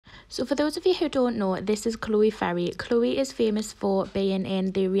So for those of you who don't know, this is Chloe Ferry. Chloe is famous for being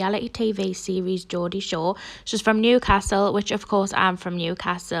in the reality TV series Geordie show. She's from Newcastle, which of course I'm from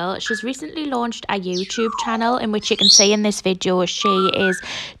Newcastle. She's recently launched a YouTube channel in which you can see in this video she is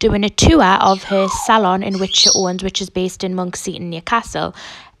doing a tour of her salon in which she owns, which is based in Monkseaton, Newcastle.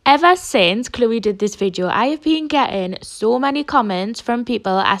 Ever since Chloe did this video, I have been getting so many comments from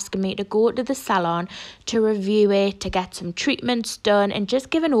people asking me to go to the salon to review it, to get some treatments done and just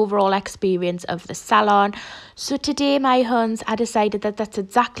give an overall experience of the salon. So today, my huns, I decided that that's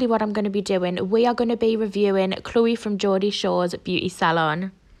exactly what I'm going to be doing. We are going to be reviewing Chloe from Geordie Shaw's beauty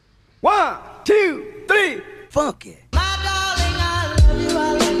salon. 1, 2, 3, funk it.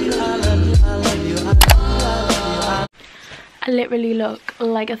 I literally look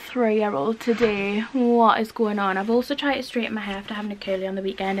like a 3-year-old today. What is going on? I've also tried to straighten my hair after having a curly on the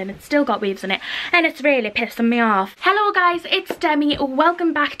weekend and it's still got waves in it and it's really pissing me off. Hello guys, it's Demi.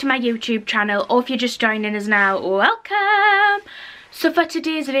 Welcome back to my YouTube channel, or if you're just joining us now, welcome. So for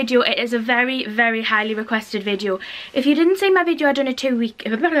today's video, it is a very, very highly requested video. If you didn't see my video I done a 2 week...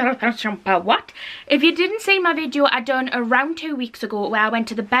 What? If you didn't see my video I done around 2 weeks ago where I went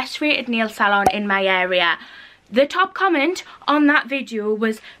to the best rated nail salon in my area. The top comment on that video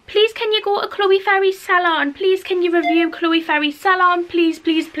was, please can you go to Chloe Ferry's salon? Please can you review Chloe Ferry's salon? Please,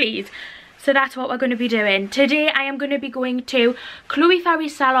 please, please. So that's what we're going to be doing. Today I am going to be going to Chloe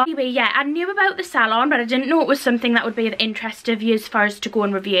Ferry's salon. Anyway, yeah, I knew about the salon, but I didn't know it was something that would be of interest of you as far as to go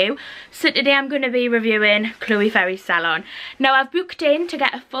and review. So today I'm going to be reviewing Chloe Ferry's salon. Now I've booked in to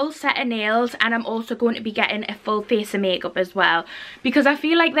get a full set of nails and I'm also going to be getting a full face of makeup as well. Because I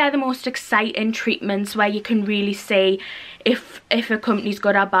feel like they're the most exciting treatments where you can really see if a company's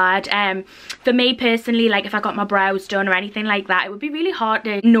good or bad. For me personally, like if I got my brows done or anything like that, it would be really hard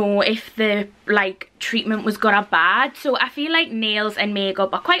to know if the treatment was good or bad. So I feel like nails and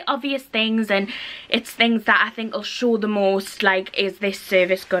makeup are quite obvious things, and it's things that I think will show the most, like, is this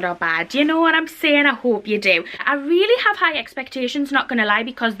service good or bad? You know what I'm saying? I hope you do. I really have high expectations, not gonna lie,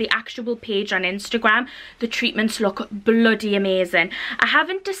 because the actual page on Instagram, the treatments look bloody amazing. I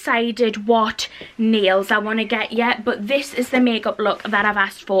haven't decided what nails I want to get yet, but this is the makeup look that I've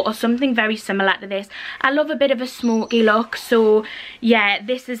asked for, or something very similar to this. I love a bit of a smoky look, so yeah,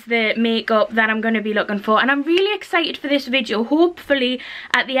 this is the makeup that I'm going to be looking for, and I'm really excited for this video. Hopefully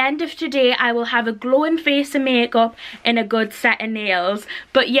at the end of today I will have a glowing face of makeup and a good set of nails.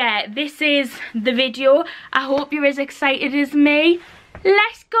 But yeah, this is the video. I hope you're as excited as me.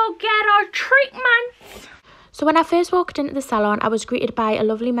 Let's go get our treatments. So when I first walked into the salon, I was greeted by a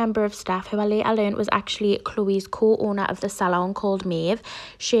lovely member of staff who I later learned was actually Chloe's co-owner of the salon, called Maeve.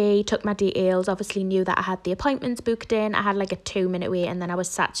 She took my details, obviously knew that I had the appointments booked in. I had like a 2-minute wait and then I was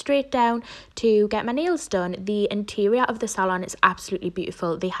sat straight down to get my nails done. The interior of the salon is absolutely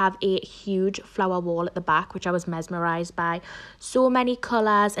beautiful. They have a huge flower wall at the back, which I was mesmerised by. So many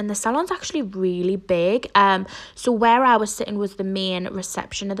colours, and the salon's actually really big. So where I was sitting was the main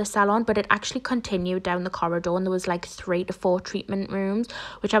reception of the salon, but it actually continued down the corridor. And there was like 3 to 4 treatment rooms,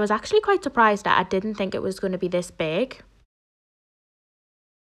 which I was actually quite surprised at. I didn't think it was going to be this big.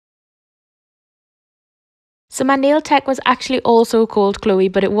 So my nail tech was actually also called Chloe,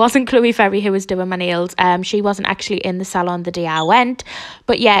 but it wasn't Chloe Ferry who was doing my nails. She wasn't actually in the salon the day I went.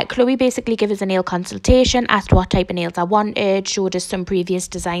 But yeah, Chloe basically gave us a nail consultation, asked what type of nails I wanted, showed us some previous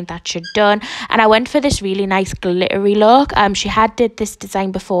design that she'd done. And I went for this really nice glittery look. She had did this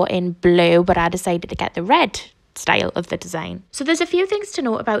design before in blue, but I decided to get the red style of the design. So there's a few things to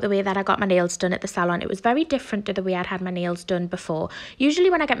note about the way that I got my nails done at the salon. It was very different to the way I'd had my nails done before. Usually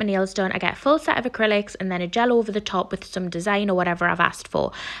when I get my nails done, I get a full set of acrylics and then a gel over the top with some design or whatever I've asked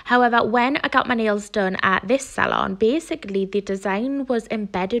for. However, when I got my nails done at this salon, basically the design was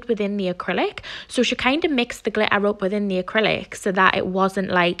embedded within the acrylic. So she kind of mixed the glitter up within the acrylic so that it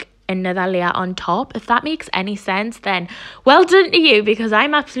wasn't like another layer on top. If that makes any sense, then well done to you, because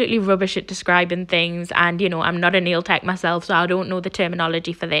I'm absolutely rubbish at describing things, and you know, I'm not a nail tech myself, so I don't know the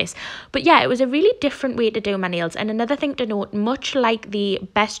terminology for this. But yeah, it was a really different way to do my nails. And another thing to note, much like the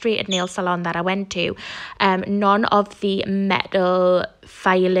best rated nail salon that I went to, none of the metal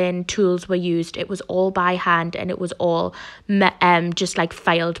filing tools were used. It was all by hand, and it was all just like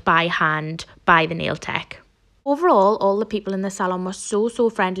filed by hand by the nail tech. Overall, all the people in the salon were so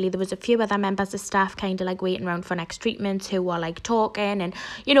friendly. There was a few other members of staff kind of like waiting around for next treatments who were like talking, and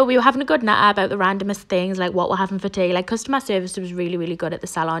you know, we were having a good natter about the randomest things, like what we're having for tea. Like, customer service was really good at the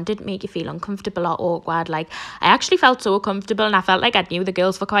salon. Didn't make you feel uncomfortable or awkward. Like, I actually felt so comfortable, and I felt like I knew the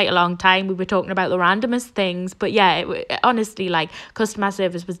girls for quite a long time. We were talking about the randomest things, but yeah, honestly, like, customer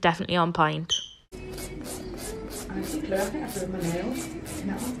service was definitely on point. I think I've done my nails.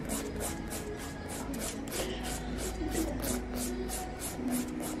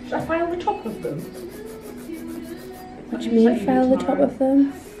 Should I file the top of them? What do you mean, file the top of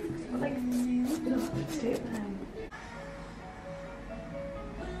them? Like, let's do it now.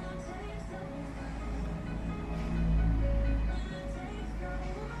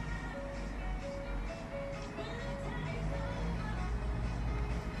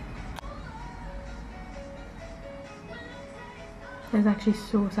 It's actually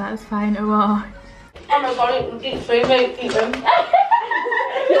so satisfying to watch. Oh my god, it's so even.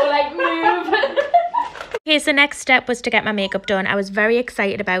 You're like, move. Okay, so next step was to get my makeup done. I was very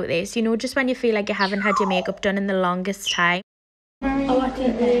excited about this. You know, just when you feel like you haven't had your makeup done in the longest time. Oh, I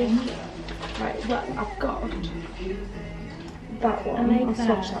didn't think. Right, well, I've got that one. I'll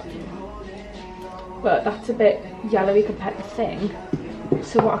swatch that. But that's a bit yellowy compared to Thing.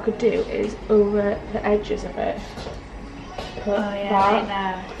 So what I could do is over the edges of it, put that. Like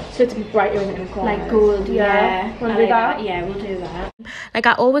that. So to be brighter in the corners. Like gold, yeah. Want to do that? Yeah, we'll do that. Like,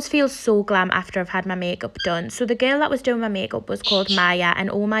 I always feel so glam after I've had my makeup done. So the girl that was doing my makeup was called Maya,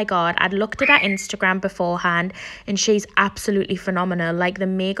 and oh my god, I'd looked at her Instagram beforehand and she's absolutely phenomenal. Like, the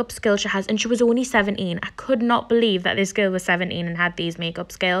makeup skills she has, and she was only 17. I could not believe that this girl was 17 and had these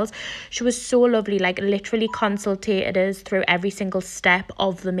makeup skills. She was so lovely, like literally consulted us through every single step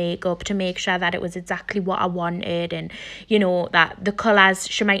of the makeup to make sure that it was exactly what I wanted, and you know, that the colours,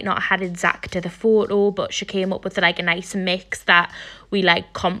 she might not have had exact to the photo, but she came up with like a nice mix that we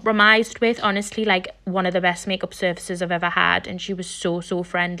like compromised with. Honestly, like one of the best makeup services I've ever had, and she was so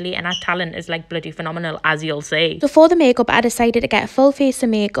friendly, and her talent is like bloody phenomenal, as you'll see. So for the makeup, I decided to get a full face of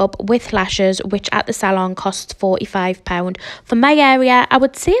makeup with lashes, which at the salon costs £45. For my area, I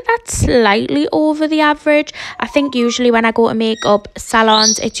would say that's slightly over the average. I think usually when I go to makeup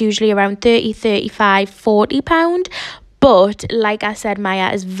salons, it's usually around £30, £35, £40. But like I said,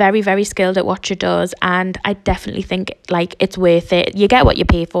 Maya is very skilled at what she does, and I definitely think like it's worth it. You get what you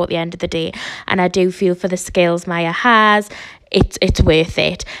pay for at the end of the day, and I do feel for the skills Maya has, it's worth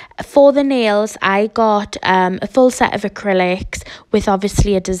it. For the nails, I got a full set of acrylics with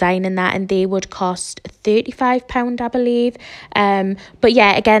obviously a design in that, and they would cost £35, I believe. But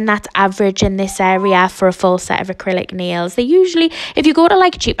yeah, again, that's average in this area for a full set of acrylic nails. They usually, if you go to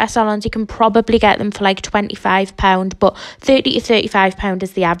like cheaper salons, you can probably get them for like £25, but £30 to £35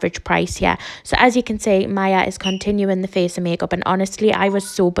 is the average price, yeah. So as you can see, Maya is continuing the face of makeup, and honestly, I was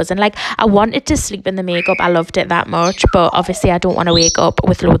so buzzing. Like, I wanted to sleep in the makeup, I loved it that much, but obviously I don't want to wake up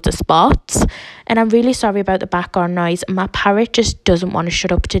with loads of spots. And I'm really sorry about the background noise. My parrot just doesn't want to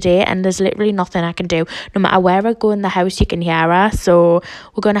shut up today, and there's literally nothing I can do. No matter where I go in the house, you can hear her, so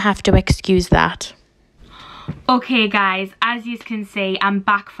we're going to have to excuse that. Okay guys, as you can see, I'm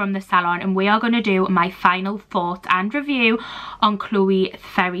back from the salon, and we are going to do my final thoughts and review on Chloe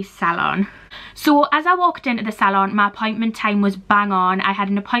Ferry's Salon. So as I walked into the salon, my appointment time was bang on. I had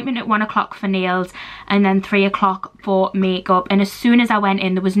an appointment at 1 o'clock for nails and then 3 o'clock for makeup, and as soon as I went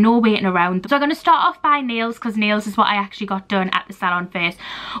in, there was no waiting around. So I'm going to start off by nails, because nails is what I actually got done at the salon first.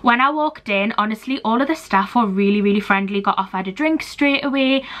 When I walked in, honestly, all of the staff were really friendly. Got offered a drink straight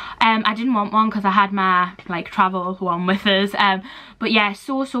away. I didn't want one because I had my like travel one with us, but yeah,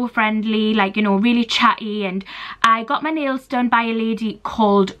 so friendly, like, you know, really chatty. And I got my nails done by a lady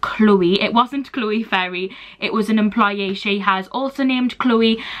called Chloe. It wasn't Chloe Ferry, it was an employee she has also named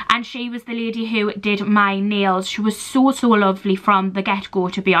Chloe, and she was the lady who did my nails. She was so lovely from the get-go,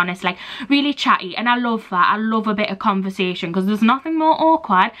 to be honest, like really chatty, and I love that. I love a bit of conversation, because there's nothing more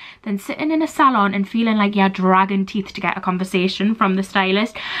awkward than sitting in a salon and feeling like you're dragging teeth to get a conversation from the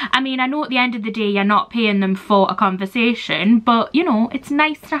stylist. I mean, I know at the end of the day you're not paying them for a conversation, but you know, it's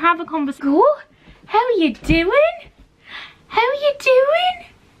nice to have a conversation. Oh, how are you doing? How are you doing?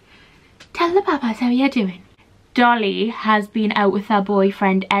 Tell the papas how you're doing. Dolly has been out with her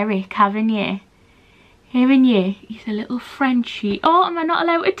boyfriend Eric, haven't you? Haven't you? He's a little Frenchie. Oh, am I not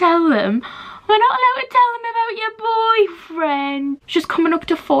allowed to tell them? Am I not allowed to tell them about your boyfriend? She's coming up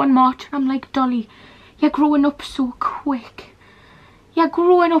to 4 in March, and I'm like, Dolly, you're growing up so quick. You're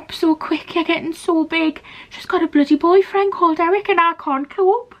growing up so quick, you're getting so big. She's got a bloody boyfriend called Eric, and I can't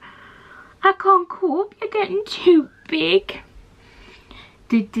cope. I can't cope, you're getting too big.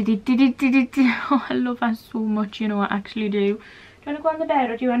 Oh, I love her so much, you know, I actually do. Do you want to go on the bed,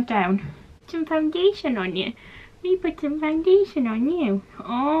 or do you want down? Some foundation on you. Let me put some foundation on you.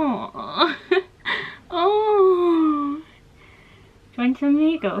 Oh. Oh. Do you want some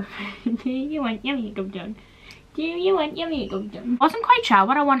makeup? Do you want your makeup done? Do you want your makeup done? I wasn't quite sure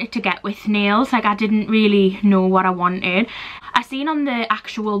what I wanted to get with nails. Like, I didn't really know what I wanted. I seen on the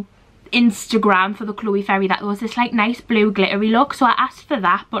actual Instagram for the Chloe Ferry that there was this like nice blue glittery look, so I asked for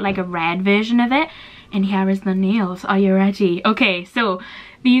that, but like a red version of it, And here is the nails. Are you ready? Okay, so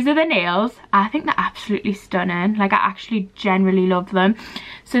these are the nails. I think they're absolutely stunning. Like, I actually generally love them.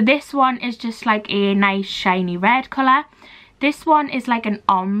 So this one is just like a nice shiny red colour. This one is like an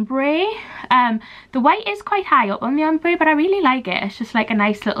ombre. The white is quite high up on the ombre, but I really like it. It's just like a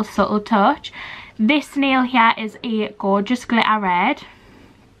nice little subtle touch. This nail here is a gorgeous glitter red.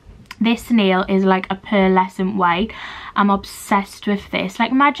 This nail is like a pearlescent white. I'm obsessed with this.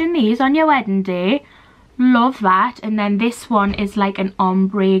 Like, imagine these on your wedding day. Love that. And then this one is like an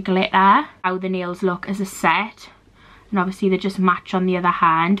ombre glitter. How the nails look as a set. And obviously they just match on the other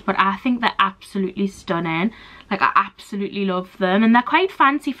hand. But I think they're absolutely stunning. Like, I absolutely love them. And they're quite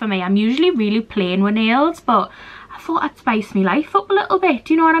fancy for me. I'm usually really plain with nails, but I thought I'd spice my life up a little bit.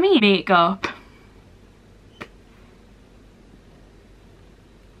 Do you know what I mean? Makeup.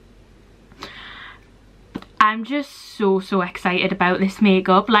 I'm just so excited about this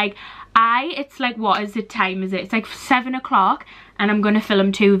makeup. Like, it's like, what is the time? Is it? It's like 7 o'clock and I'm going to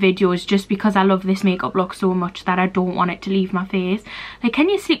film 2 videos just because I love this makeup look so much that I don't want it to leave my face. Like, can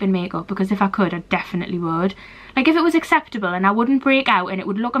you sleep in makeup? Because if I could, I definitely would. Like, if it was acceptable and I wouldn't break out and it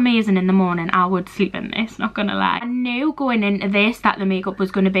would look amazing in the morning, I would sleep in this, not gonna lie. I knew going into this that the makeup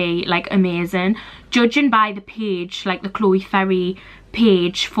was gonna be like amazing. Judging by the page, like the Chloe Ferry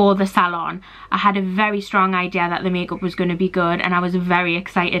page for the salon, I had a very strong idea that the makeup was going to be good, and I was very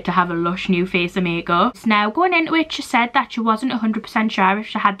excited to have a lush new face of makeup. Now, going into it, she said that she wasn't 100% sure if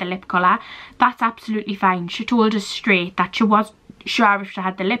she had the lip colour. That's absolutely fine. She told us straight that she was sure if she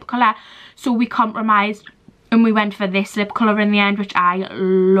had the lip colour, so we compromised and we went for this lip colour in the end, which I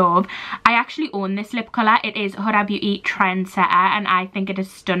love. I actually own this lip colour. It is Huda Beauty Trendsetter, and I think it is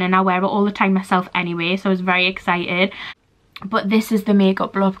stunning. I wear it all the time myself anyway, so I was very excited. But this is the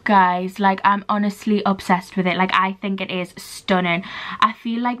makeup look, guys. Like, I'm honestly obsessed with it. Like, I think it is stunning. I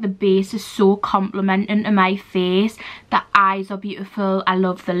feel like the base is so complimenting to my face. The eyes are beautiful. I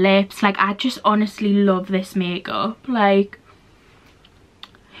love the lips. Like, I just honestly love this makeup. Like,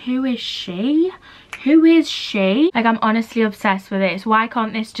 who is she? Who is she? Like, I'm honestly obsessed with this. Why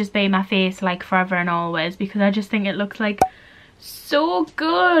can't this just be my face, like, forever and always? Because I just think it looks, like, so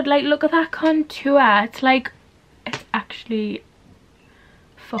good. Like, look at that contour. It's, like, it's actually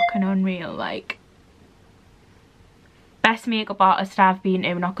fucking unreal. Like, best makeup artist I've been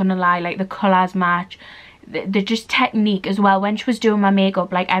to, not gonna lie. Like, the colours match. The just technique as well. When she was doing my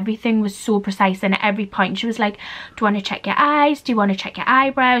makeup, like, everything was so precise, and at every point she was like, do you want to check your eyes? Do you want to check your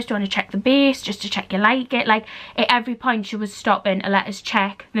eyebrows? Do you want to check the base just to check you like it? Like, at every point she was stopping to let us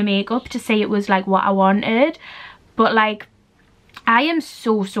check the makeup to see it was like what I wanted. But like, I am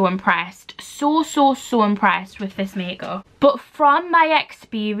so impressed. So impressed with this makeup. But from my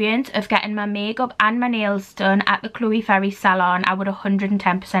experience of getting my makeup and my nails done at the Chloe Ferry'S Salon, I would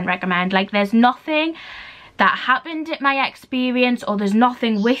 110% recommend. Like, there's nothing that happened at my experience, or there's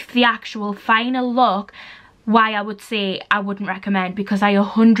nothing with the actual final look why I would say I wouldn't recommend, because I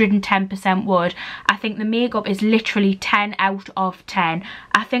 110% would. I think the makeup is literally 10 out of 10.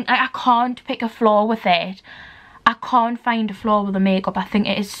 I think I can't pick a flaw with it. I can't find a flaw with the makeup. I think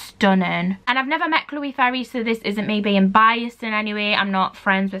it is stunning. And I've never met Chloe Ferry, so this isn't me being biased in any way. I'm not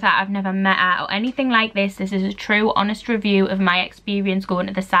friends with her. I've never met her or anything like this. This is a true, honest review of my experience going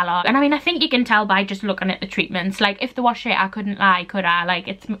to the salon. And I mean, I think you can tell by just looking at the treatments. Like, if the wash it, I couldn't lie, could I? Like,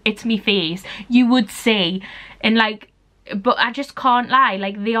 it's me face. You would see. And like, but I just can't lie,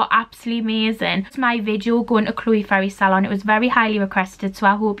 like, they are absolutely amazing. It's my video going to Chloe Ferry'S Salon. It was very highly requested, so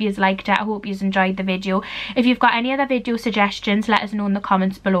I hope you liked it. I hope you enjoyed the video. If you've got any other video suggestions, let us know in the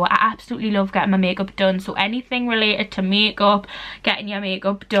comments below. I absolutely love getting my makeup done, so anything related to makeup, getting your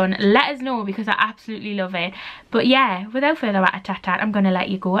makeup done, let us know, because I absolutely love it. But yeah, without further ado, I'm gonna let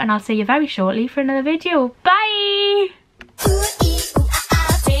you go, and I'll see you very shortly for another video. Bye.